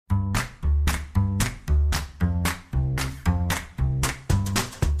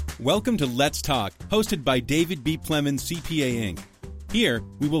Welcome to Let's Talk, hosted by David B. Plemons, CPA, Inc. Here,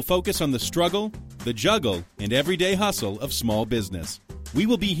 we will focus on the struggle, the juggle, and everyday hustle of small business. We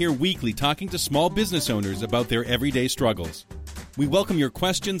will be here weekly talking to small business owners about their everyday struggles. We welcome your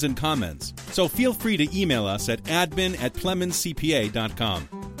questions and comments, so feel free to email us at admin@plemonscpa.com.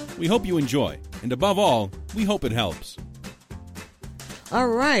 We hope you enjoy, and above all, we hope it helps. All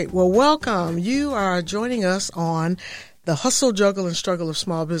right. Well, welcome. You are joining us on the hustle, juggle, and struggle of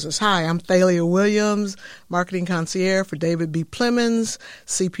small business. Hi, I'm Thalia Williams, marketing concierge for David B. Plemons,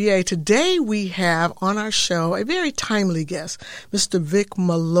 CPA. Today we have on our show a very timely guest, Mr. Vic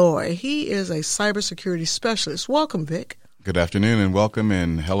Malloy. He is a cybersecurity specialist. Welcome, Vic. Good afternoon and welcome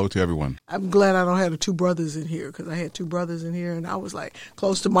and hello to everyone. I'm glad I don't have the two brothers in here because I had two brothers in here and I was like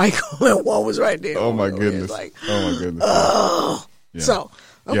close to Michael and one was right there. Oh my goodness. Oh my goodness. Oh. Yeah. So,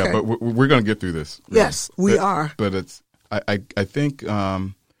 okay. Yeah, but we're going to get through this. Really. Yes, we are. But I think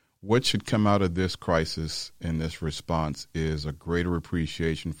what should come out of this crisis and this response is a greater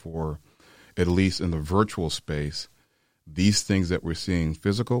appreciation for, at least in the virtual space, these things that we're seeing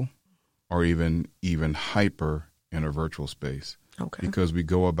physical or even hyper in a virtual space. Okay. Because we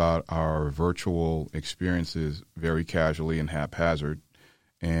go about our virtual experiences very casually and haphazard.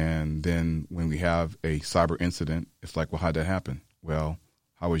 And then when we have a cyber incident, it's like, well, how'd that happen? Well,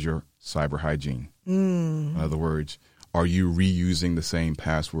 how was your cyber hygiene? In other words, are you reusing the same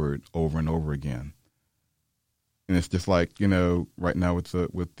password over and over again? And it's just like, right now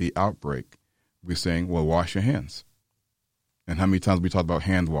with the outbreak, we're saying, well, wash your hands. And how many times we talk about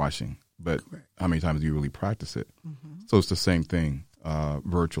hand washing, but correct. How many times do you really practice it? Mm-hmm. So it's the same thing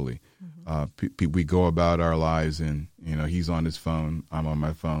virtually. Mm-hmm. We go about our lives and, he's on his phone, I'm on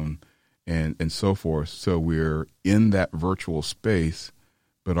my phone, and so forth. So we're in that virtual space,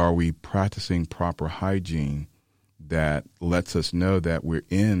 but are we practicing proper hygiene that lets us know that we're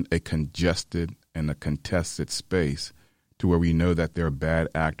in a congested and a contested space to where we know that there are bad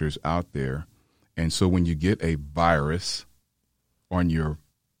actors out there. And so when you get a virus on your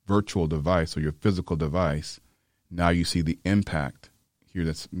virtual device or your physical device, now you see the impact here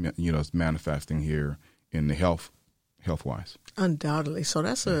that's, it's manifesting here in the health-wise. Undoubtedly. So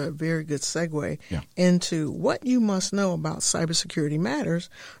that's a very good segue into what you must know about cybersecurity matters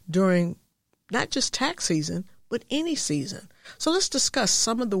during not just tax season, but any season. So let's discuss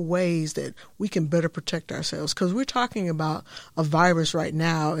some of the ways that we can better protect ourselves, because we're talking about a virus right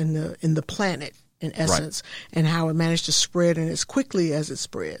now in the planet, in essence, right, and how it managed to spread and as quickly as it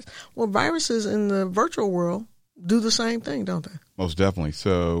spreads. Well, viruses in the virtual world do the same thing, don't they? Most definitely.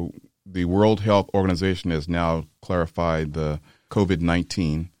 So the World Health Organization has now clarified the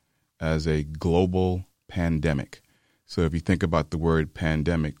COVID-19 as a global pandemic. So if you think about the word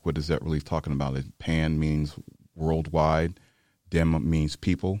pandemic, what is that really talking about? Pan means worldwide, dem means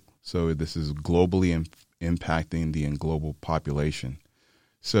people. So this is globally impacting the global population.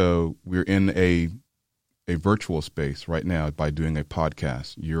 So we're in a virtual space right now by doing a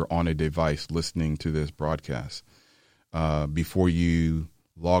podcast. You're on a device listening to this broadcast. Before you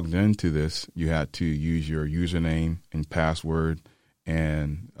logged into this, you had to use your username and password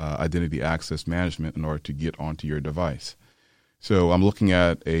and identity access management in order to get onto your device. So I'm looking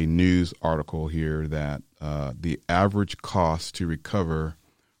at a news article here that the average cost to recover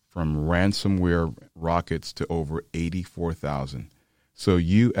from ransomware rockets to over $84,000. So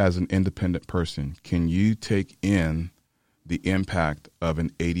you as an independent person, can you take in the impact of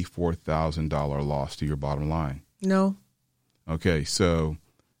an $84,000 loss to your bottom line? No. Okay, so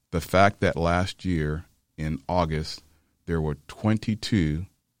the fact that last year in August there were 22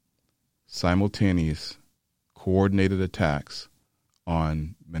 simultaneous coordinated attacks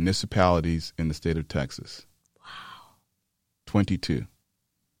on municipalities in the state of Texas. Wow. 22.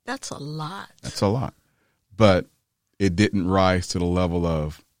 That's a lot. That's a lot. But it didn't rise to the level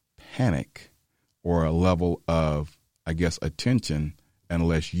of panic or a level of, I guess, attention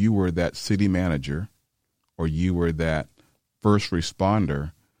unless you were that city manager or you were that first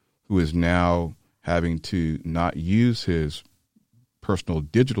responder who is now having to not use his personal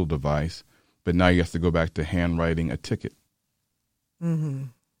digital device, but now he has to go back to handwriting a ticket. Mm-hmm.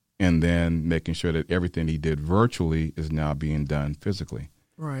 And then making sure that everything he did virtually is now being done physically.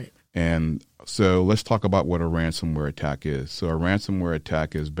 Right. And so let's talk about what a ransomware attack is. So a ransomware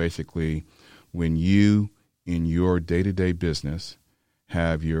attack is basically when you, in your day-to-day business,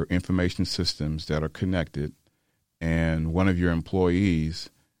 have your information systems that are connected and one of your employees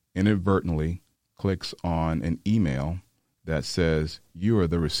inadvertently clicks on an email that says you are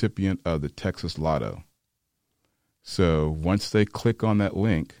the recipient of the Texas Lotto. So once they click on that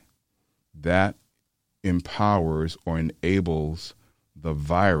link, that empowers or enables the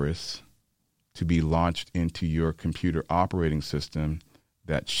virus to be launched into your computer operating system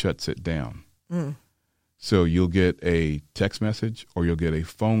that shuts it down. So you'll get a text message or you'll get a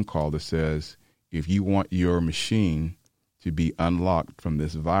phone call that says, if you want your machine to be unlocked from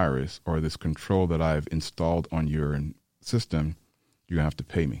this virus or this control that I've installed on your system, you're going to have to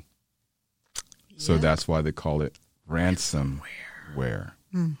pay me. Yeah. So that's why they call it ransomware.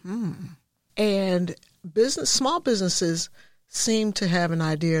 And small businesses seem to have an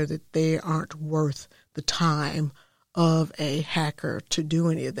idea that they aren't worth the time of a hacker to do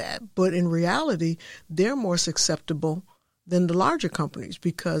any of that. But in reality, they're more susceptible than the larger companies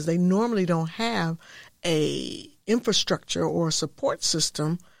because they normally don't have a infrastructure or a support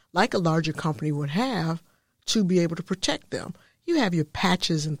system like a larger company would have to be able to protect them. You have your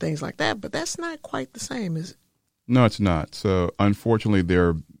patches and things like that, but that's not quite the same, is it? No, it's not. So unfortunately, there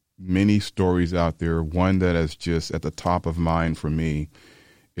are many stories out there. One that is just at the top of mind for me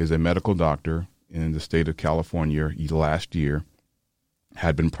is a medical doctor in the state of California last year,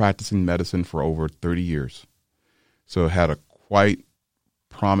 had been practicing medicine for over 30 years. So had a quite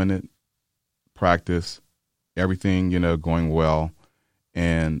prominent practice, everything, going well,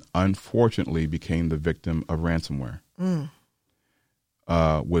 and unfortunately became the victim of ransomware.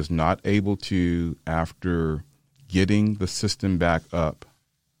 Was not able to, after getting the system back up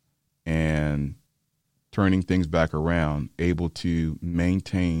and turning things back around, able to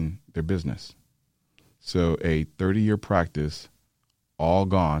maintain their business. So a 30-year practice, all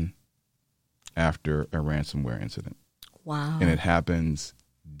gone after a ransomware incident. Wow. And it happens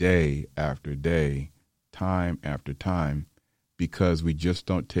day after day, time after time, because we just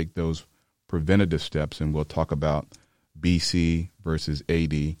don't take those preventative steps. And we'll talk about BC versus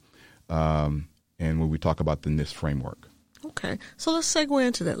AD, and when we talk about the NIST framework. Okay. So let's segue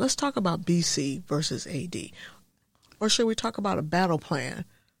into that. Let's talk about BC versus AD. Or should we talk about a battle plan?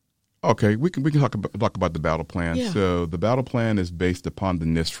 Okay, we can talk about the battle plan. Yeah. So the battle plan is based upon the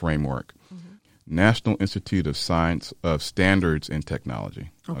NIST framework, National Institute of Science of Standards and Technology.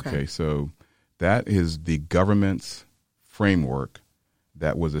 Okay, so that is the government's framework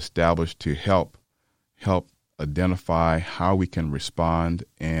that was established to help identify how we can respond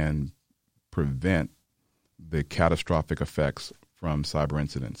and prevent the catastrophic effects from cyber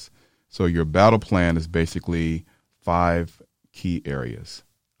incidents. So your battle plan is basically 5 key areas: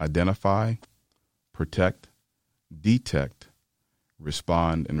 identify, protect, detect,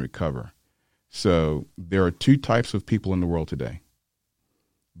 respond, and recover. So there are 2 types of people in the world today: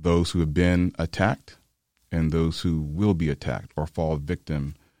 those who have been attacked and those who will be attacked or fall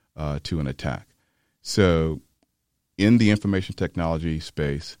victim to an attack. So in the information technology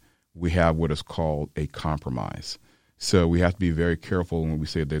space, we have what is called a compromise. So we have to be very careful when we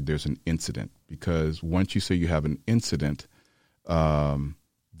say that there's an incident, because once you say you have an incident, then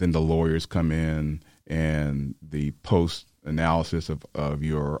the lawyers come in and the post-analysis of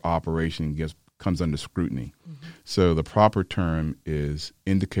your operation comes under scrutiny. So the proper term is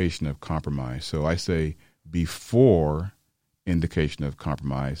indication of compromise. So I say before indication of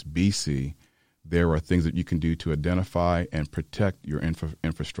compromise, BC, there are things that you can do to identify and protect your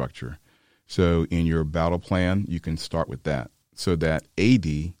infrastructure. So in your battle plan, you can start with that. So that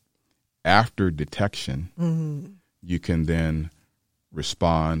AD, after detection, you can then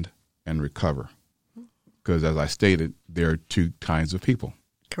respond and recover. Because as I stated, there are 2 kinds of people.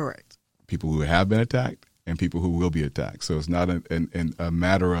 Correct. People who have been attacked and people who will be attacked. So it's not a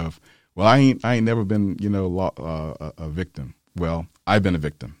matter of, well, I ain't never been, a victim. Well, I've been a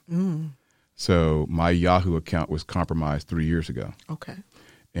victim. So my Yahoo account was compromised 3 years ago. Okay.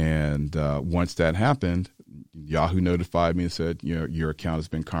 And once that happened, Yahoo notified me and said, your account has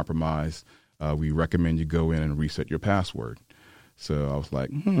been compromised. We recommend you go in and reset your password. So I was like,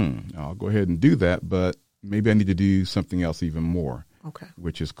 I'll go ahead and do that, but maybe I need to do something else even more,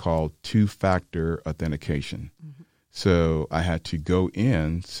 which is called 2-factor authentication. So I had to go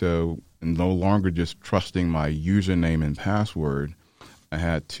in, so no longer just trusting my username and password, I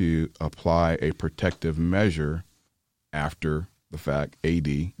had to apply a protective measure after the fact,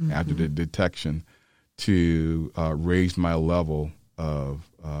 AD, after the detection, to raise my level of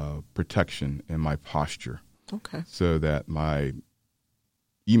protection and my posture. So that my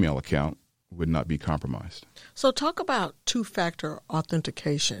email account would not be compromised. So talk about 2-factor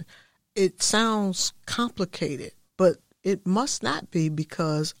authentication. It sounds complicated, but it must not be,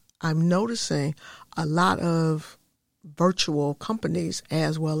 because I'm noticing a lot of virtual companies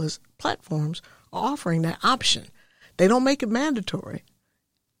as well as platforms are offering that option. They don't make it mandatory.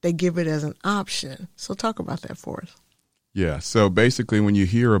 They give it as an option. So talk about that for us. Yeah. So basically, when you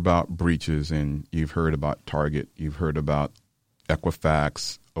hear about breaches, and you've heard about Target, you've heard about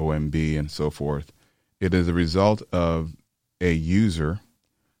Equifax, OMB, and so forth. It is a result of a user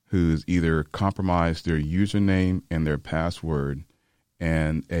who's either compromised their username and their password,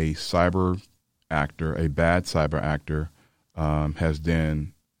 and a cyber actor, a bad cyber actor, has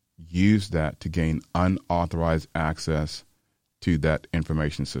then used that to gain unauthorized access to that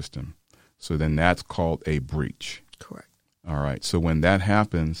information system. So then that's called a breach. Correct. All right. So when that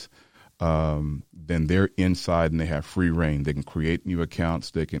happens, then they're inside and they have free reign. They can create new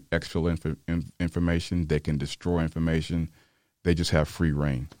accounts. They can exfil information. They can destroy information. They just have free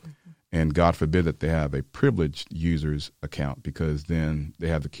reign. Mm-hmm. And God forbid that they have a privileged user's account, because then they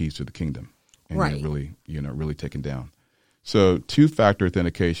have the keys to the kingdom, and right. they're really taken down. So two-factor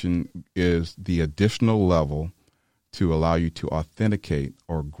authentication is the additional level to allow you to authenticate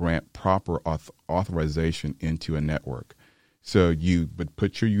or grant proper authorization into a network. So you would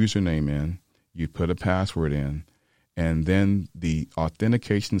put your username in, you put a password in, and then the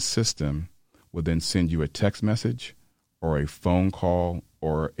authentication system will then send you a text message or a phone call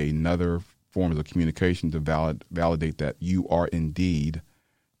or another form of communication to validate that you are indeed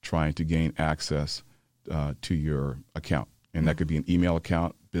trying to gain access to your account. And that could be an email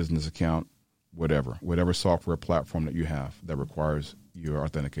account, business account, whatever software platform that you have that requires your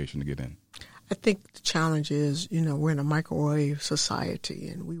authentication to get in. I think the challenge is, we're in a microwave society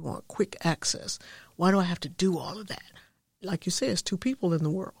and we want quick access. Why do I have to do all of that? Like you said, it's two people in the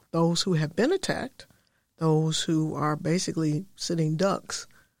world, those who have been attacked, those who are basically sitting ducks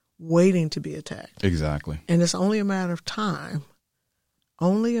waiting to be attacked. Exactly. And it's only a matter of time.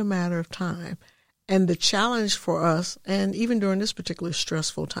 Only a matter of time. And the challenge for us, and even during this particular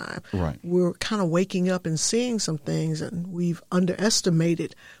stressful time, right, we're kind of waking up and seeing some things, and we've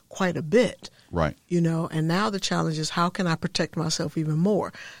underestimated quite a bit. Right. And now the challenge is, how can I protect myself even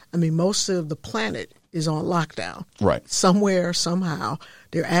more? I mean, most of the planet is on lockdown. Right. Somewhere, somehow,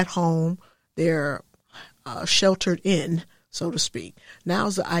 they're at home, they're sheltered in, so to speak.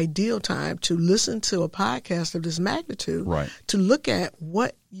 Now's the ideal time to listen to a podcast of this magnitude, right, to look at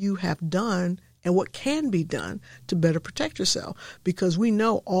what you have done and what can be done to better protect yourself, because we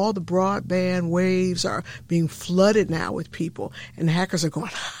know all the broadband waves are being flooded now with people, and hackers are going,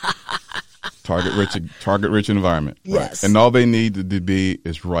 target rich environment. Yes. Right. And all they need to be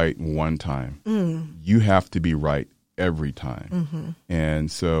is right one time. You have to be right every time. Mm-hmm. And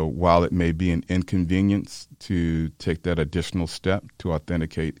so while it may be an inconvenience to take that additional step to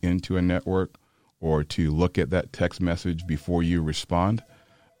authenticate into a network or to look at that text message before you respond,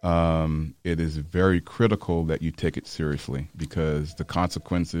 it is very critical that you take it seriously, because the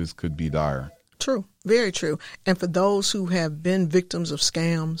consequences could be dire. True. Very true. And for those who have been victims of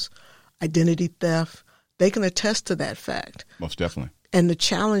scams, identity theft, they can attest to that fact. Most definitely. And the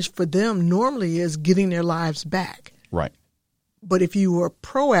challenge for them normally is getting their lives back. Right. But if you were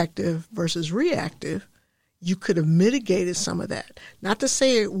proactive versus reactive, you could have mitigated some of that. Not to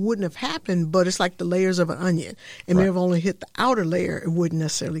say it wouldn't have happened, but it's like the layers of an onion. It may have only hit the outer layer. It wouldn't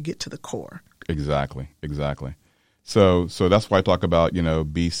necessarily get to the core. Exactly. So that's why I talk about,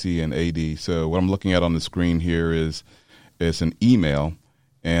 BC and AD. So what I'm looking at on the screen here is an email,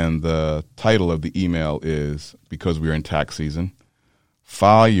 and the title of the email is, because we're in tax season,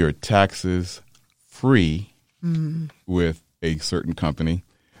 file your taxes free with a certain company.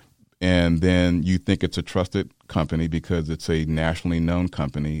 And then you think it's a trusted company because it's a nationally known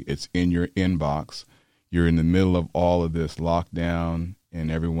company. It's in your inbox. You're in the middle of all of this lockdown and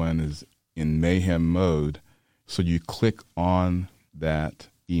everyone is in mayhem mode. So you click on that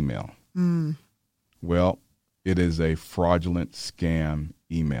email. Well, it is a fraudulent scam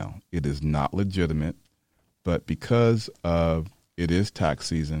email. It is not legitimate, but because of it is tax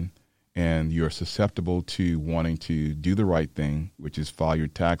season and you're susceptible to wanting to do the right thing, which is file your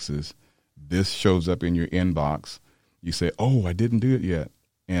taxes, this shows up in your inbox. You say, oh, I didn't do it yet,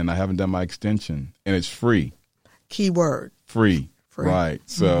 and I haven't done my extension, and it's free. Keyword. Free. Right.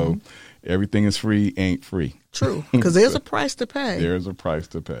 So everything is free ain't free. True, because there's a price to pay. There's a price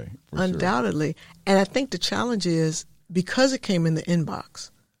to pay. Undoubtedly. Sure. And I think the challenge is, because it came in the inbox.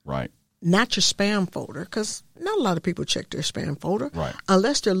 Right. Not your spam folder, because not a lot of people check their spam folder. Right.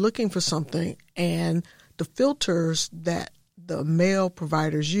 Unless they're looking for something, and the filters that the mail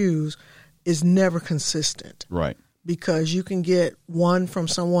providers use is never consistent. Right. Because you can get one from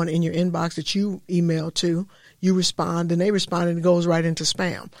someone in your inbox that you email to, you respond, and they respond, and it goes right into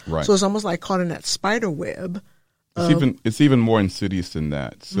spam. Right. So it's almost like caught in that spider web. It's even more insidious than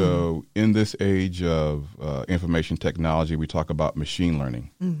that. So in this age of information technology, we talk about machine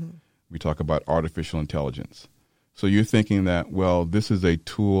learning. We talk about artificial intelligence. So you're thinking that, well, this is a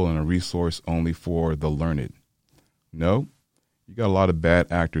tool and a resource only for the learned. No, you got a lot of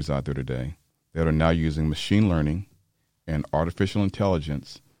bad actors out there today that are now using machine learning and artificial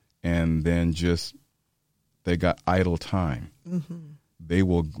intelligence, and then they got idle time. Mm-hmm. They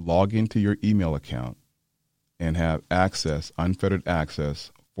will log into your email account and have access, unfettered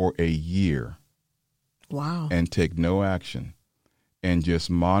access, for a year. Wow. And take no action, and just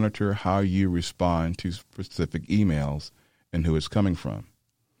monitor how you respond to specific emails and who it's coming from.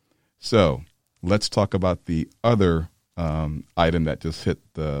 So let's talk about the other item that just hit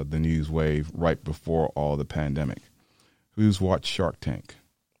the news wave right before all the pandemic. Who's watched Shark Tank?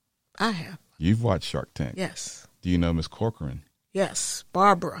 I have. You've watched Shark Tank? Yes. Do you know Miss Corcoran? Yes.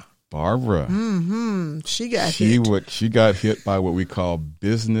 Barbara. Mm-hmm. She got hit. She got hit by what we call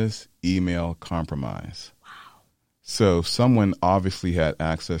business email compromise. Wow. So someone obviously had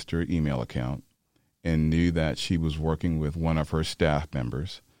access to her email account and knew that she was working with one of her staff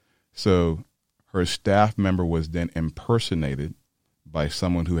members. So her staff member was then impersonated by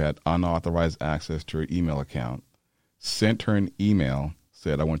someone who had unauthorized access to her email account, sent her an email,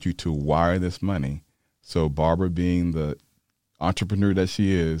 said, I want you to wire this money. So Barbara, being the entrepreneur that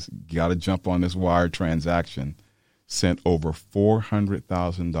she is, got to jump on this wire transaction, sent over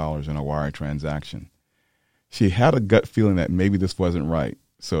 $400,000 in a wire transaction. She had a gut feeling that maybe this wasn't right.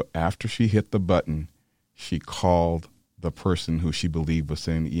 So after she hit the button, she called the person who she believed was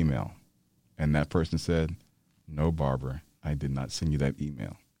sending the email. And that person said, no, Barbara, I did not send you that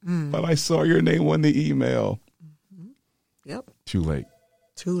email. But I saw your name on the email. Mm-hmm. Yep. Too late.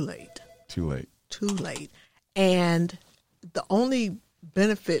 And the only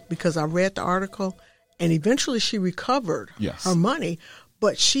benefit, because I read the article, and eventually she recovered her money,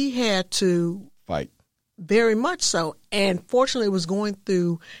 but she had to fight. Very much so. And fortunately, it was going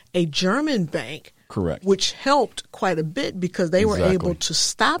through a German bank. Correct. Which helped quite a bit because they were able to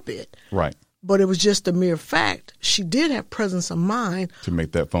stop it. Right. But it was just a mere fact. She did have presence of mind to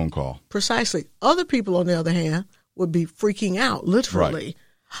make that phone call. Precisely. Other people, on the other hand, would be freaking out, literally. Right.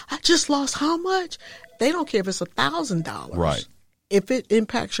 I just lost how much? They don't care if it's $1,000. Right. If it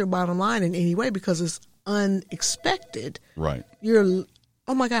impacts your bottom line in any way because it's unexpected, right? You're,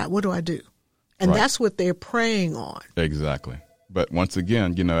 oh my God, what do I do? And that's what they're preying on. Exactly. But once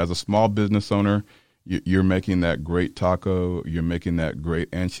again, as a small business owner, you're making that great taco. You're making that great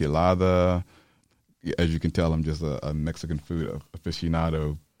enchilada. As you can tell, I'm just a Mexican food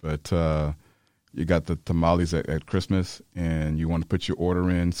aficionado. But you got the tamales at Christmas, and you want to put your order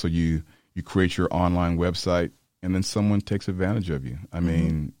in. So you create your online website, and then someone takes advantage of you. I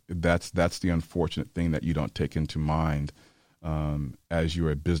mean, that's the unfortunate thing that you don't take into mind as you're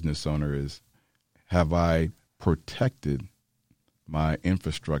a business owner is, have I protected my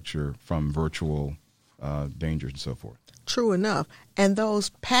infrastructure from virtual dangers and so forth? True enough. And those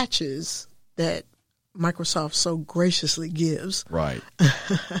patches that Microsoft so graciously gives, right?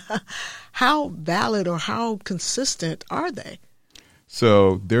 How valid or how consistent are they?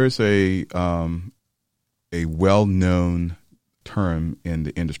 So there's a well-known term in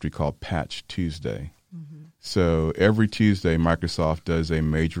the industry called Patch Tuesday. Mm-hmm. So every Tuesday, Microsoft does a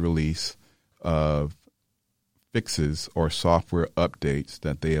major release of fixes or software updates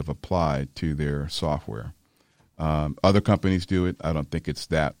that they have applied to their software. Other companies do it. I don't think it's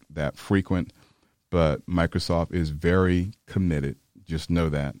that frequent, but Microsoft is very committed, just know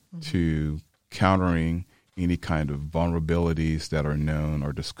that, to countering any kind of vulnerabilities that are known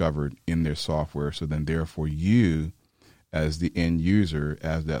or discovered in their software. So then therefore you, as the end user,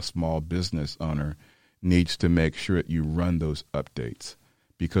 as that small business owner, needs to make sure that you run those updates.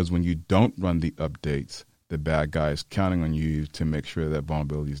 Because when you don't run the updates, the bad guy is counting on you to make sure that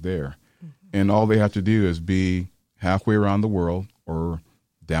vulnerability is there. Mm-hmm. And all they have to do is be halfway around the world or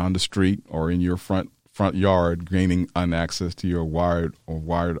down the street or in your front yard gaining access to your wired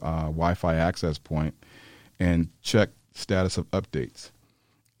Wi-Fi access point and check status of updates.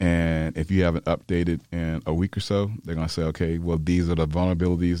 And if you haven't updated in a week or so, they're going to say, okay, well, these are the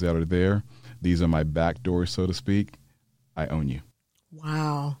vulnerabilities that are there. These are my back doors, so to speak. I own you.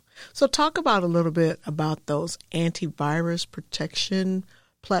 Wow. So talk about a little bit about those antivirus protection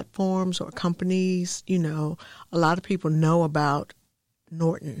platforms or companies. A lot of people know about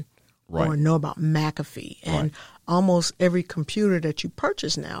Norton or know about McAfee. And almost every computer that you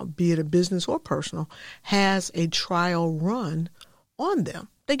purchase now, be it a business or personal, has a trial run on them.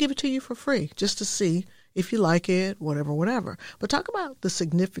 They give it to you for free just to see if you like it, whatever. But talk about the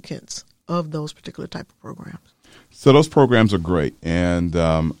significance of those particular type of programs. So those programs are great. And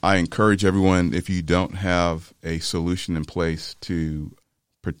I encourage everyone, if you don't have a solution in place to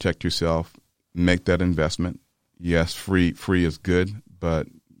protect yourself, make that investment. Yes, free is good, but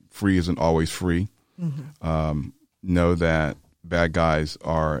free isn't always free. Mm-hmm. Know that bad guys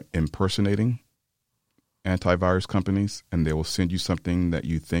are impersonating antivirus companies, and they will send you something that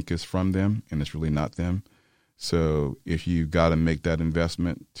you think is from them, and it's really not them. So if you got to make that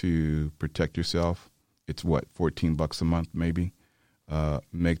investment to protect yourself, it's what, $14 a month maybe.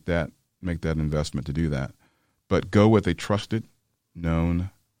 Make that investment to do that. But go with a trusted, known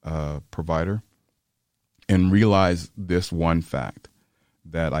provider, and realize this one fact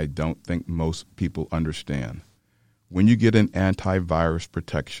that I don't think most people understand. When you get an antivirus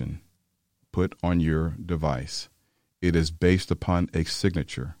protection put on your device, it is based upon a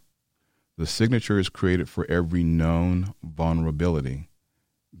signature. The signature is created for every known vulnerability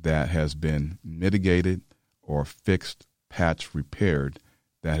that has been mitigated or fixed, patched, repaired,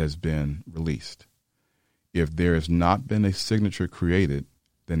 that has been released. If there has not been a signature created,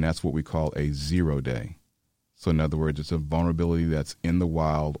 then that's what we call a 0 day. So in other words, it's a vulnerability that's in the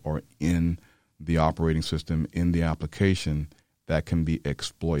wild or in the operating system, in the application, that can be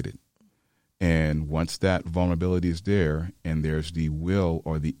exploited. And once that vulnerability is there and there's the will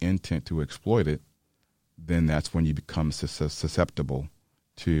or the intent to exploit it, then that's when you become susceptible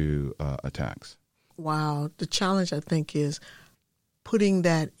to attacks. Wow. The challenge, I think, is putting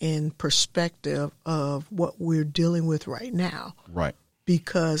that in perspective of what we're dealing with right now. Right.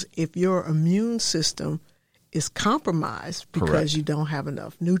 Because if your immune system is compromised because Correct. you don't have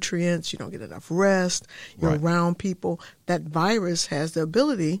enough nutrients, you don't get enough rest, you're Right. around people, that virus has the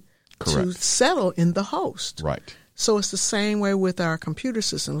ability to Correct. settle in the host. Right. So it's the same way with our computer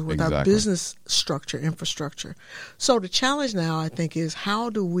systems, with our Exactly. business structure, infrastructure. So the challenge now, I think, is how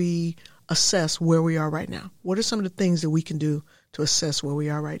do we assess where we are right now? What are some of the things that we can do to assess where we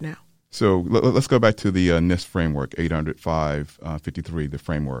are right now? So let's go back to the NIST framework, 800-553, the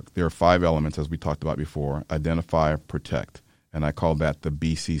framework. There are 5 elements, as we talked about before: identify, protect, and I call that the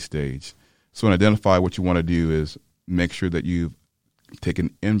BC stage. So in identify, what you want to do is make sure that you've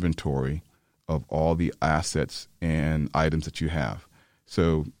taken inventory of all the assets and items that you have.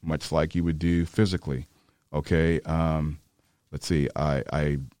 So much like you would do physically. Okay, let's see,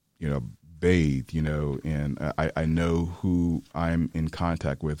 I bathe, and I know who I'm in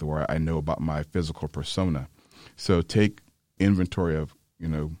contact with, or I know about my physical persona. So take inventory of,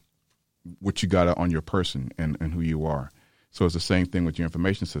 what you got on your person and who you are. So it's the same thing with your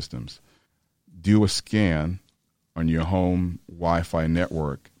information systems. Do a scan on your home Wi-Fi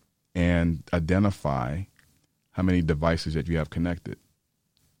network and identify how many devices that you have connected.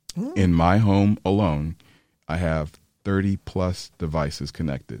 In my home alone, I have 30 plus devices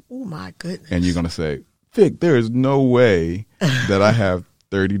connected. Oh, my goodness. And you're going to say, Vic, there is no way that I have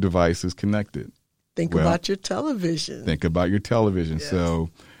 30 devices connected. Think about your television. Think about your television. Yes. So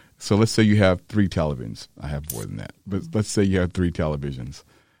let's say you have 3 televisions. I have more than that. But let's say you have 3 televisions.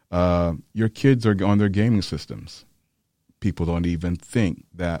 Your kids are on their gaming systems. People don't even think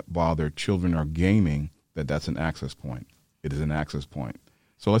that while their children are gaming, that's an access point. It is an access point.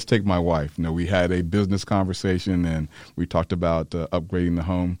 So let's take my wife. We had a business conversation and we talked about upgrading the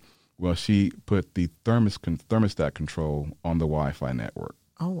home. Well, she put the thermostat control on the Wi-Fi network.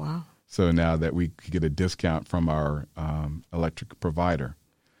 Oh, wow. So now that we could get a discount from our electric provider.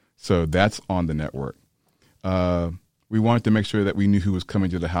 So that's on the network. We wanted to make sure that we knew who was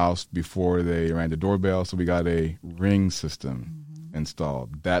coming to the house before they rang the doorbell. So we got a Ring system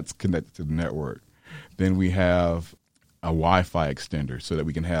installed. That's connected to the network. Then we have a Wi-Fi extender so that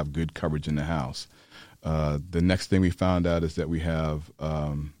we can have good coverage in the house. The next thing we found out is that we have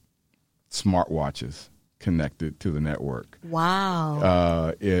smartwatches connected to the network.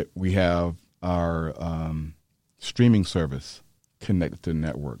 Wow. We have our streaming service connected to the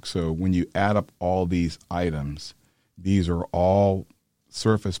network. So when you add up all these items, these are all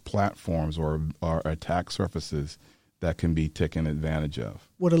surface platforms or attack surfaces that can be taken advantage of.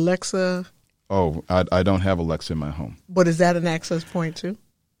 Would Alexa... Oh, I don't have Alexa in my home. But is that an access point too?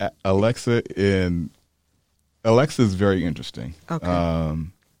 Alexa is very interesting. Okay.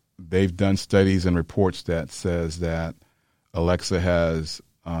 They've done studies and reports that says that Alexa has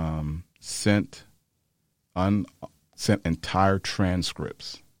sent entire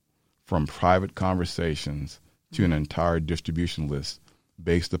transcripts from private conversations to an entire distribution list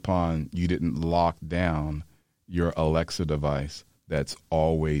based upon you didn't lock down your Alexa device. That's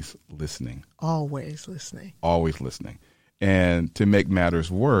always listening. Always listening. Always listening. And to make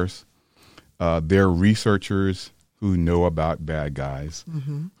matters worse, there are researchers who know about bad guys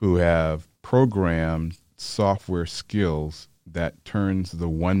who have programmed software skills that turns the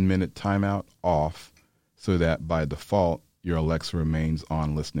 1-minute timeout off so that by default, your Alexa remains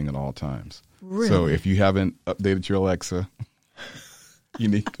on listening at all times. Really? So if you haven't updated your Alexa, You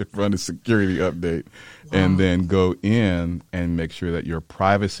need to run a security update and then go in and make sure that your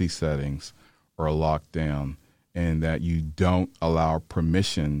privacy settings are locked down and that you don't allow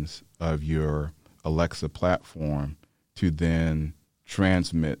permissions of your Alexa platform to then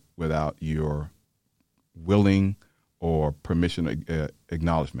transmit without your willing or permission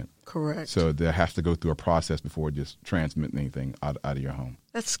acknowledgement. Correct. So there has to go through a process before just transmitting anything out of your home.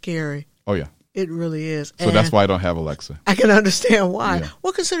 That's scary. Oh, yeah. It really is. So that's why I don't have Alexa. I can understand why. Yeah.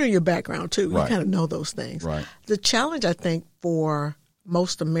 Well, considering your background, too. Right. You kind of know those things. Right. The challenge, I think, for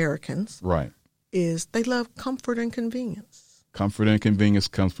most Americans Right. is they love comfort and convenience. Comfort and convenience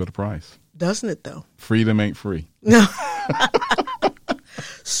comes with a price. Doesn't it, though? Freedom ain't free. No.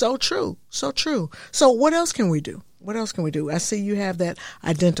 So true. So true. So what else can we do? What else can we do? I see you have that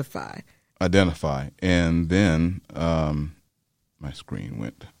identify. And then my screen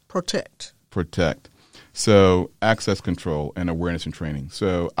went. Protect. So access control and awareness and training.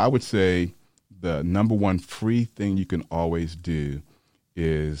 So I would say the number one free thing you can always do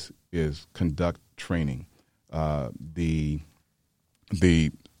is conduct training. The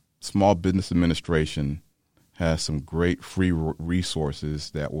Small Business Administration has some great free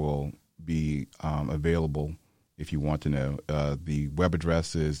resources that will be available if you want to know. The web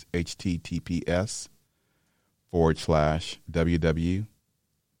address is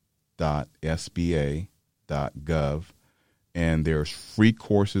https://www.sba.gov, and there's free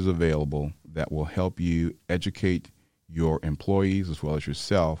courses available that will help you educate your employees as well as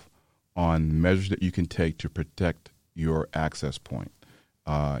yourself on measures that you can take to protect your access point,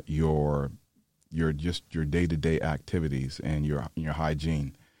 your day-to-day activities and your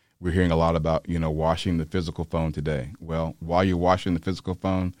hygiene. We're hearing a lot about, washing the physical phone today. Well, while you're washing the physical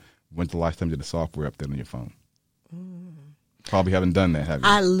phone, when's the last time you did a software update on your phone? Probably haven't done that, have you?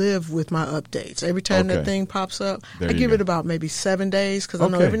 I live with my updates. Every time that thing pops up, I give it about maybe 7 days because I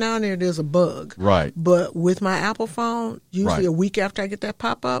know every now and then there's a bug. Right. But with my Apple phone, usually a week after I get that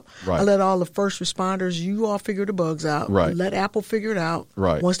pop-up, I let all the first responders, you all figure the bugs out. Right. Let Apple figure it out.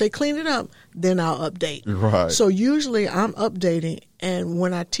 Right. Once they clean it up, then I'll update. Right. So usually I'm updating, and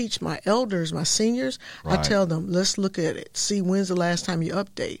when I teach my elders, my seniors, I tell them, let's look at it. See when's the last time you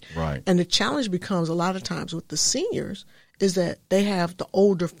update. Right. And the challenge becomes a lot of times with the seniors is that they have the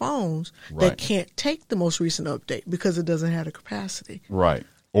older phones that can't take the most recent update because it doesn't have the capacity. Right.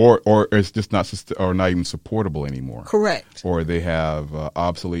 Or it's just not even supportable anymore. Correct. Or they have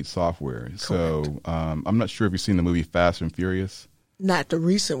obsolete software. Correct. So I'm not sure if you've seen the movie Fast and Furious. Not the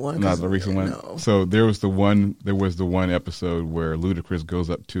recent one. Not the recent one. No. So there was the one episode where Ludacris goes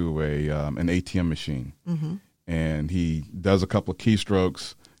up to an ATM machine, and he does a couple of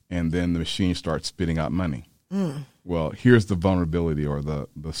keystrokes, and then the machine starts spitting out money. Well, here's the vulnerability or the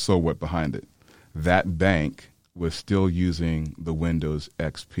so what behind it. That bank was still using the Windows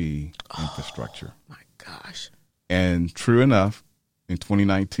XP infrastructure. My gosh. And true enough, in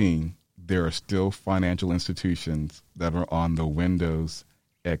 2019, there are still financial institutions that are on the Windows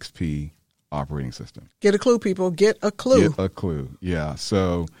XP operating system. Get a clue, people. Get a clue. Get a clue. Yeah.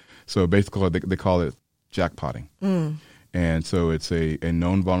 So basically they call it jackpotting. And so it's a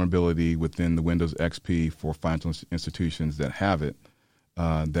known vulnerability within the Windows XP for financial institutions that have it,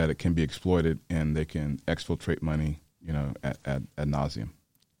 that it can be exploited and they can exfiltrate money, ad nauseum.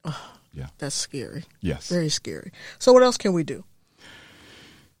 Oh, yeah. That's scary. Yes. Very scary. So what else can we do?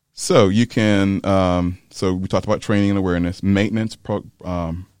 So you can, so we talked about training and awareness, maintenance,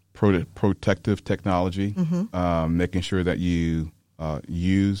 protective technology, making sure that you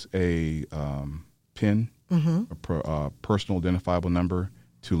use a PIN, a personal identifiable number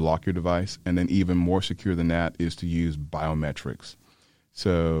to lock your device. And then even more secure than that is to use biometrics.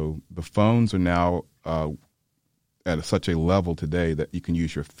 So the phones are now at such a level today that you can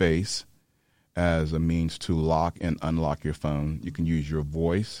use your face as a means to lock and unlock your phone. You can use your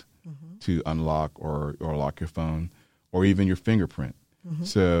voice to unlock or lock your phone, or even your fingerprint.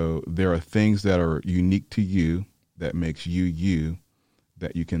 So there are things that are unique to you that makes you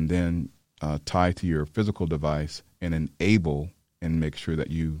that you can then tie to your physical device and enable and make sure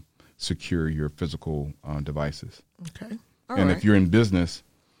that you secure your physical devices. Okay. If you're in business,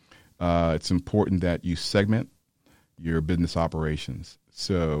 it's important that you segment your business operations.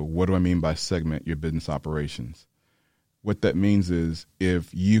 So what do I mean by segment your business operations? What that means is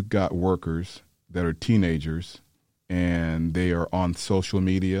if you've got workers that are teenagers and they are on social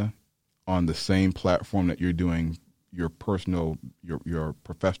media on the same platform that you're doing your personal, your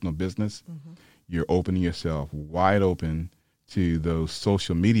professional business, you're opening yourself wide open to those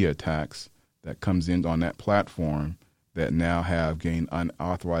social media attacks that comes in on that platform that now have gained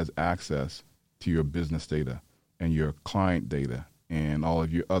unauthorized access to your business data and your client data and all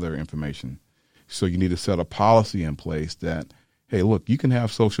of your other information. So you need to set a policy in place that, hey, look, you can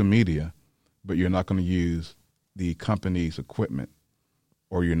have social media, but you're not going to use the company's equipment,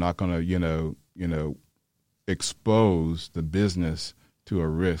 or you're not going to, expose the business to a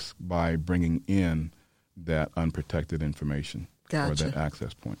risk by bringing in that unprotected information. Gotcha. Or that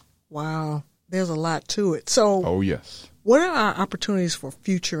access point. Wow. There's a lot to it. So, oh, yes. What are our opportunities for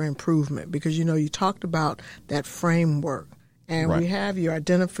future improvement? Because, you talked about that framework, and right. we have your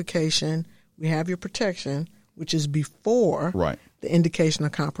identification, we have your protection, which is before right. the indication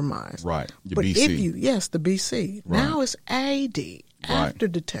of compromise. Right. Your but BC. The BC. Right. Now it's AD, after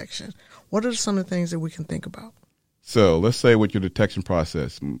right. detection. What are some of the things that we can think about? So let's say with your detection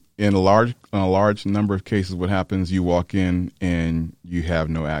process, in a large number of cases, what happens, you walk in and you have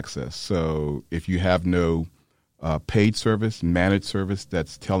no access. So if you have no paid service, managed service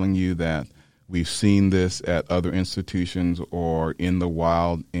that's telling you that we've seen this at other institutions or in the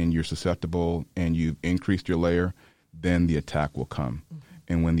wild and you're susceptible and you've increased your layer, then the attack will come. Mm-hmm.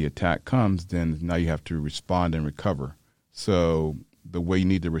 And when the attack comes, then now you have to respond and recover. So the way you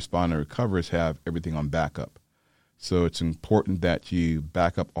need to respond and recover is have everything on backup. So it's important that you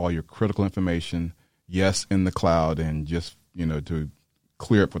back up all your critical information, yes, in the cloud, and just, to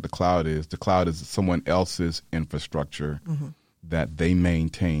clear up what the cloud is someone else's infrastructure mm-hmm. that they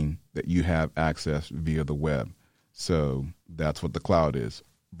maintain that you have access via the web. So that's what the cloud is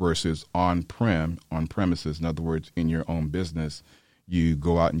versus on-premises. In other words, in your own business, you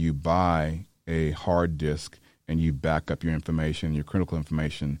go out and you buy a hard disk and you back up your information, your critical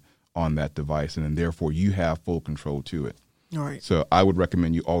information on that device, and then therefore you have full control to it. All right. So I would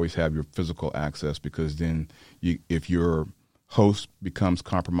recommend you always have your physical access, because then if your host becomes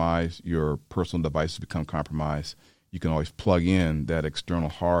compromised, your personal devices become compromised, you can always plug in that external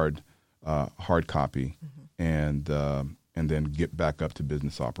hard copy mm-hmm. and then get back up to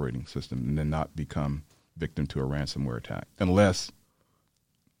business operating system, and then not become victim to a ransomware attack, unless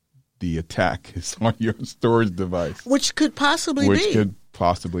the attack is on your storage device. Which could possibly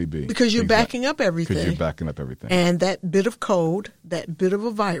be. Because you're backing up everything. And that bit of code, that bit of a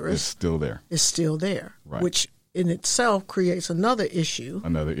virus. Is still there. Right. Which in itself creates another issue.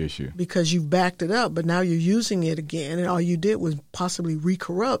 Because you've backed it up, but now you're using it again, and all you did was possibly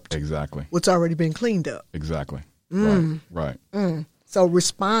re-corrupt. Exactly. What's already been cleaned up. Exactly. Right. So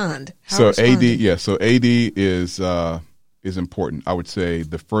respond. So AD is important. I would say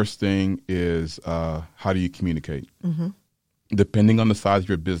the first thing is how do you communicate? Mm-hmm. Depending on the size of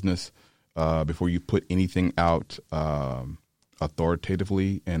your business, before you put anything out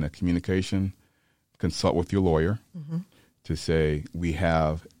authoritatively in a communication, consult with your lawyer mm-hmm. to say, we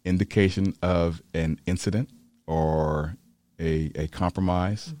have indication of an incident or a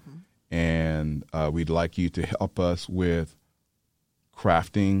compromise, mm-hmm. and we'd like you to help us with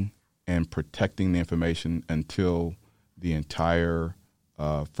crafting and protecting the information until the entire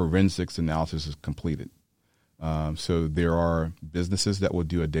forensics analysis is completed. So there are businesses that will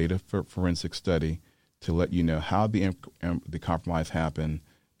do a data forensic study to let you know how the compromise happened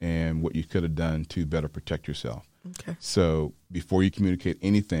and what you could have done to better protect yourself. Okay. So before you communicate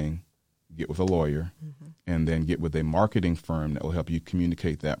anything, get with a lawyer mm-hmm. and then get with a marketing firm that will help you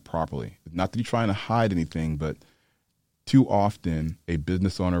communicate that properly. Not that you're trying to hide anything, but too often a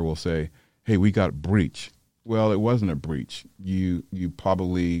business owner will say, hey, we got breach. Well, it wasn't a breach. You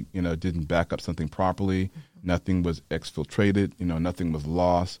probably, didn't back up something properly. Mm-hmm. Nothing was exfiltrated. Nothing was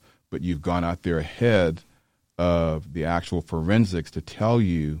lost. But you've gone out there ahead of the actual forensics to tell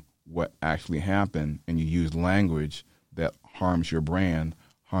you what actually happened, and you use language that harms your brand,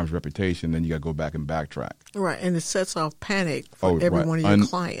 harms reputation. Then you got to go back and backtrack. Right, and it sets off panic for every one of your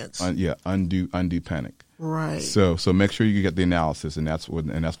clients. Undue panic. Right. So make sure you get the analysis, and that's what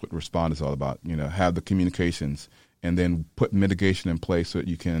Respond is all about. Have the communications, and then put mitigation in place so that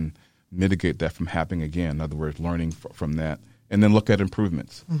you can mitigate that from happening again. In other words, learning from that, and then look at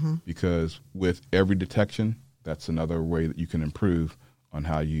improvements. Mm-hmm. Because with every detection, that's another way that you can improve on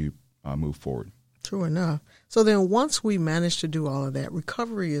how you move forward. True enough. So then once we manage to do all of that,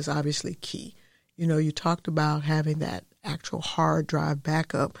 recovery is obviously key. You talked about having that actual hard drive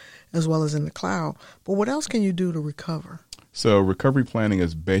backup as well as in the cloud. But what else can you do to recover? So recovery planning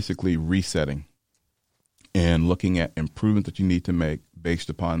is basically resetting and looking at improvements that you need to make based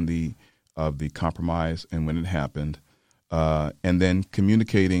upon the compromise and when it happened, and then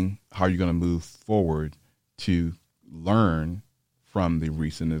communicating how you're going to move forward to learn from the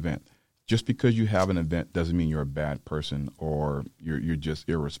recent event. Just because you have an event doesn't mean you're a bad person or you're just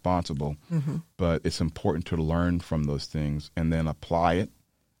irresponsible. Mm-hmm. But it's important to learn from those things and then apply it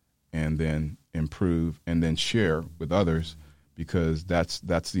and then improve and then share with others, because that's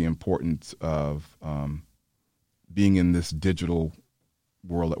the importance of being in this digital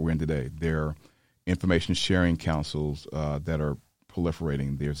world that we're in today. There are information sharing councils that are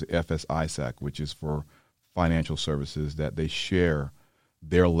proliferating. There's the FSISAC, which is for financial services, that they share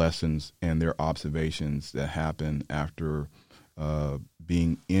their lessons and their observations that happen after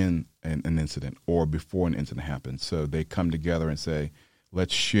being in an incident or before an incident happens. So they come together and say,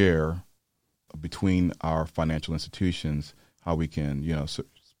 let's share between our financial institutions how we can,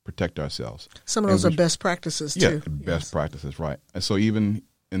 protect ourselves. Some of those are best practices too. Yeah, best practices, right. And so even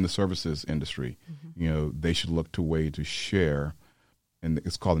in the services industry, they should look to a way to share, and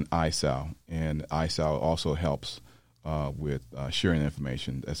it's called an ISAL. And ISAL also helps with sharing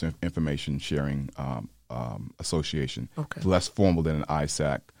information. That's an information sharing association. Okay. It's less formal than an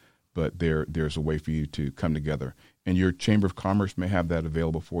ISAC, but there's a way for you to come together. And your Chamber of Commerce may have that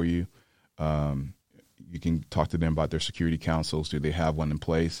available for you. You can talk to them about their security councils. Do they have one in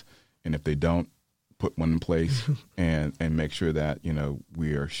place? And if they don't, put one in place and make sure that,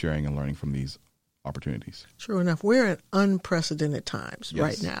 we are sharing and learning from these opportunities. True enough. We're in unprecedented times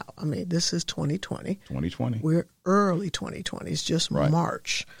right now. I mean, this is 2020. 2020. We're early 2020. It's just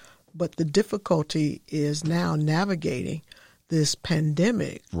March. But the difficulty is now navigating this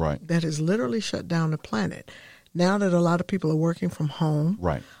pandemic that has literally shut down the planet. Now that a lot of people are working from home,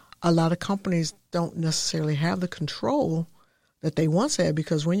 a lot of companies don't necessarily have the control that they once had,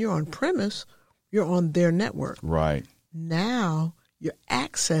 because when you're on premise, you're on their network. Right. Now you're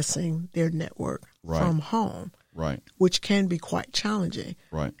accessing their network from home, which can be quite challenging.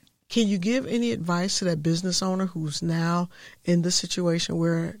 Right. Can you give any advice to that business owner who's now in the situation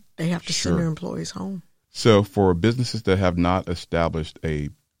where they have to send their employees home? So for businesses that have not established a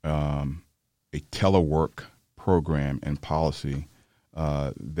telework program and policy,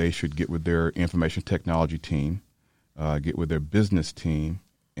 they should get with their information technology team, get with their business team,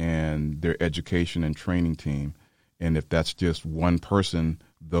 and their education and training team. And if that's just one person,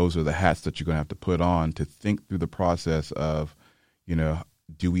 those are the hats that you're going to have to put on to think through the process of,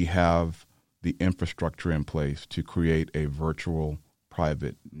 do we have the infrastructure in place to create a virtual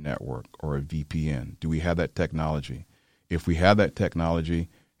private network or a VPN? Do we have that technology? If we have that technology,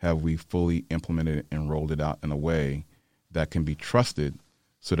 have we fully implemented it and rolled it out in a way that can be trusted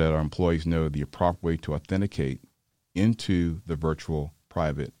so that our employees know the proper way to authenticate into the virtual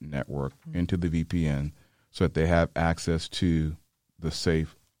private network, into the VPN, so that they have access to the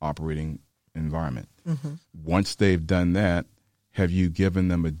safe operating environment? Once they've done that, have you given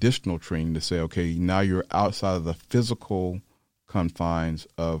them additional training to say, okay, now you're outside of the physical confines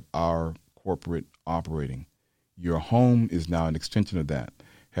of our corporate operating. Your home is now an extension of that.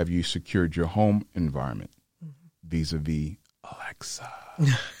 Have you secured your home environment vis-a-vis Alexa?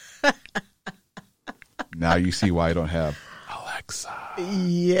 Now you see why I don't have Alexa.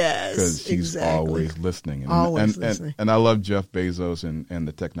 Yes, because she's always listening. And, listening. And I love Jeff Bezos and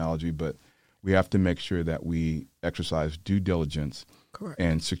the technology, but we have to make sure that we exercise due diligence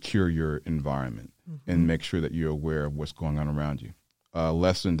and secure your environment and make sure that you're aware of what's going on around you. A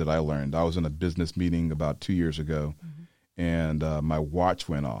lesson that I learned, I was in a business meeting about 2 years ago, and my watch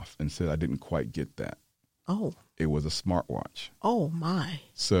went off and said I didn't quite get that. Oh. It was a smartwatch. Oh, my.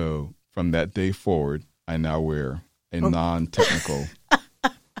 So from that day forward, I now wear a non-technical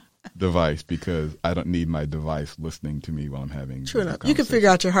device because I don't need my device listening to me while I'm having. True enough. You can figure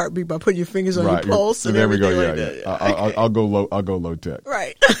out your heartbeat by putting your fingers on your pulse and everything like that. I'll go low tech.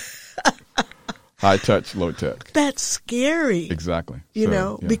 Right. High touch, low tech. That's scary. Exactly.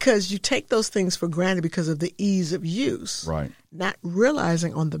 Because you take those things for granted because of the ease of use. Right. Not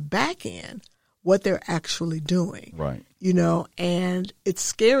realizing on the back end what they're actually doing. Right. And it's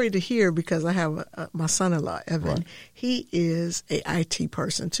scary to hear because I have my son-in-law, Evan. Right. He is a IT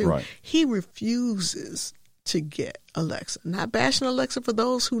person too. Right. He refuses to get Alexa. Not bashing Alexa for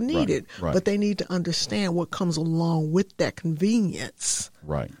those who need it, but they need to understand what comes along with that convenience.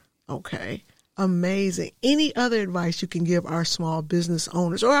 Right. Okay. Amazing. Any other advice you can give our small business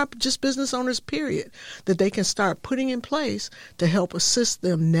owners or just business owners, period, that they can start putting in place to help assist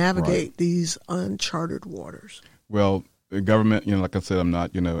them navigate these uncharted waters? Well, the government, like I said, I'm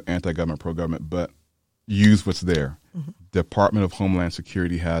not, anti-government, pro-government, but use what's there. Department of Homeland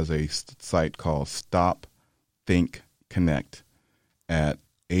Security has a site called Stop, Think, Connect at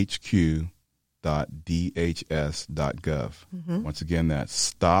hq.dhs.gov. Once again, that's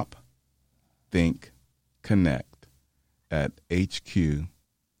Stop, Think, Connect at hq.dhs.gov.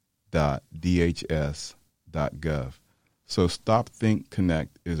 So Stop, Think,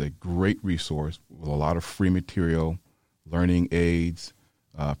 Connect is a great resource with a lot of free material, learning aids,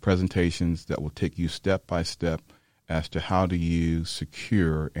 presentations that will take you step by step as to how do you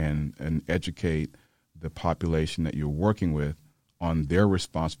secure and educate the population that you're working with on their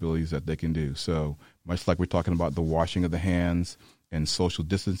responsibilities that they can do. So much like we're talking about the washing of the hands and social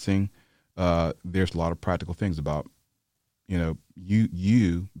distancing, there's a lot of practical things about, you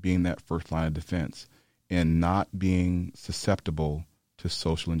being that first line of defense and not being susceptible to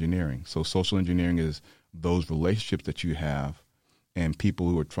social engineering. So social engineering is those relationships that you have and people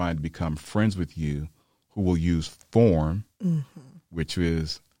who are trying to become friends with you who will use form, which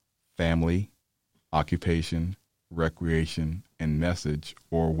is family, occupation, recreation, and message,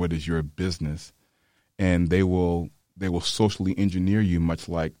 or what is your business, and they will socially engineer you, much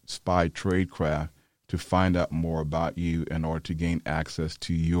like spy tradecraft, to find out more about you in order to gain access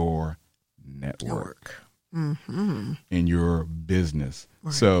to your network in your business.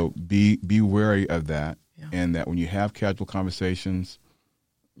 Right. So be wary of that, and that when you have casual conversations,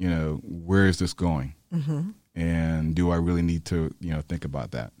 where is this going? And do I really need to, think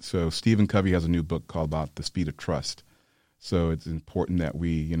about that? So Stephen Covey has a new book called about the speed of trust. So it's important that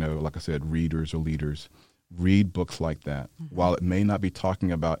we, like I said, readers or leaders, read books like that. While it may not be talking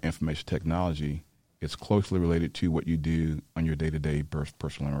about information technology, it's closely related to what you do on your day-to-day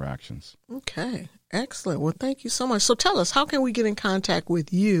personal interactions. Okay. Excellent. Well, thank you so much. So tell us, how can we get in contact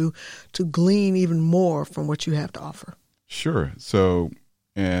with you to glean even more from what you have to offer? Sure. So,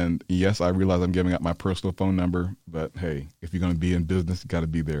 and yes, I realize I'm giving out my personal phone number, but hey, if you're going to be in business, you got to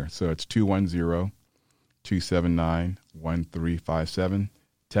be there. So it's 210-279-1357.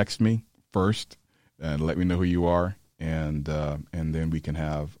 Text me first and let me know who you are, and then we can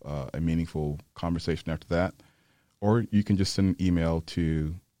have a meaningful conversation after that. Or you can just send an email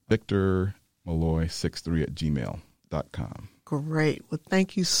to victormalloy63@gmail.com. Great. Well,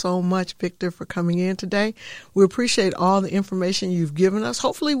 thank you so much, Victor, for coming in today. We appreciate all the information you've given us.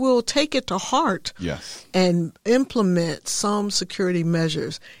 Hopefully we'll take it to heart. Yes. And implement some security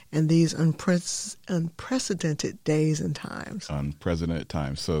measures in these unprecedented days and times. Unprecedented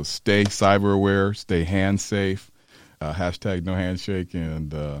times. So stay cyber aware, stay hand safe, hashtag no handshake,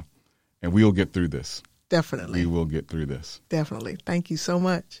 and we'll get through this. Definitely. We will get through this. Definitely. Thank you so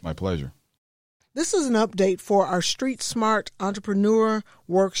much. My pleasure. This is an update for our Street Smart Entrepreneur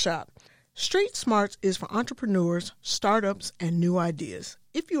Workshop. Street Smarts is for entrepreneurs, startups, and new ideas.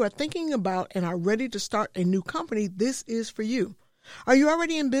 If you are thinking about and are ready to start a new company, this is for you. Are you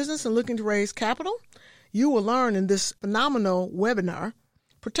already in business and looking to raise capital? You will learn in this phenomenal webinar,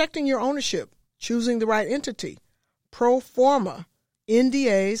 protecting your ownership, choosing the right entity, pro forma,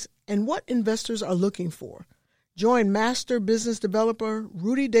 NDAs, and what investors are looking for. Join Master Business Developer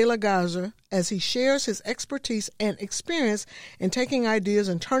Rudy De La Garza as he shares his expertise and experience in taking ideas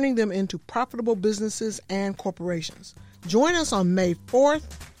and turning them into profitable businesses and corporations. Join us on May 4th,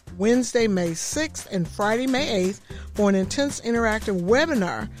 Wednesday, May 6th, and Friday, May 8th for an intense interactive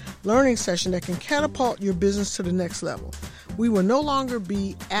webinar learning session that can catapult your business to the next level. We will no longer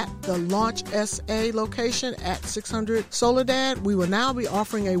be at the Launch SA location at 600 Soledad. We will now be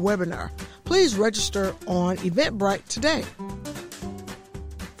offering a webinar. Please register on Eventbrite today.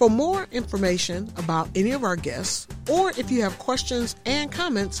 For more information about any of our guests, or if you have questions and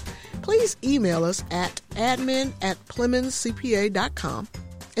comments, please email us at admin@PlemonsCPA.com.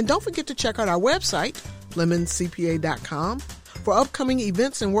 And don't forget to check out our website, PlemonsCPA.com, for upcoming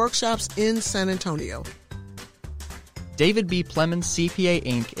events and workshops in San Antonio. David B. Plemons CPA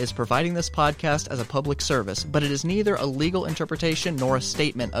Inc. is providing this podcast as a public service, but it is neither a legal interpretation nor a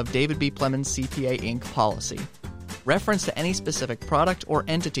statement of David B. Plemons CPA Inc. policy. Reference to any specific product or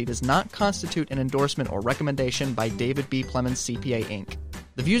entity does not constitute an endorsement or recommendation by David B. Plemons CPA Inc.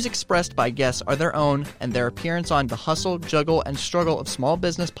 The views expressed by guests are their own, and their appearance on the Hustle, Juggle, and Struggle of Small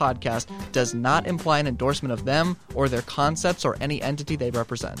Business podcast does not imply an endorsement of them or their concepts or any entity they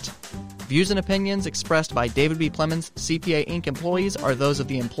represent. Views and opinions expressed by David B. Plemons CPA Inc. employees are those of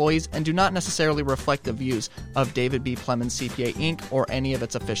the employees and do not necessarily reflect the views of David B. Plemons CPA Inc. or any of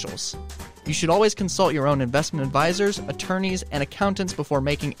its officials. You should always consult your own investment advisors, attorneys, and accountants before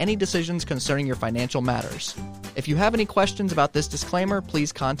making any decisions concerning your financial matters. If you have any questions about this disclaimer,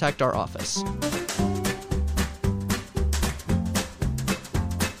 please contact our office.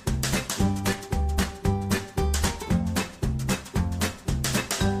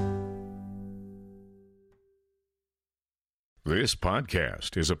 This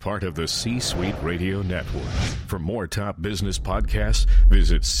podcast is a part of the C-Suite Radio Network. For more top business podcasts,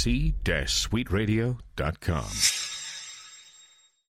 visit c-suiteradio.com.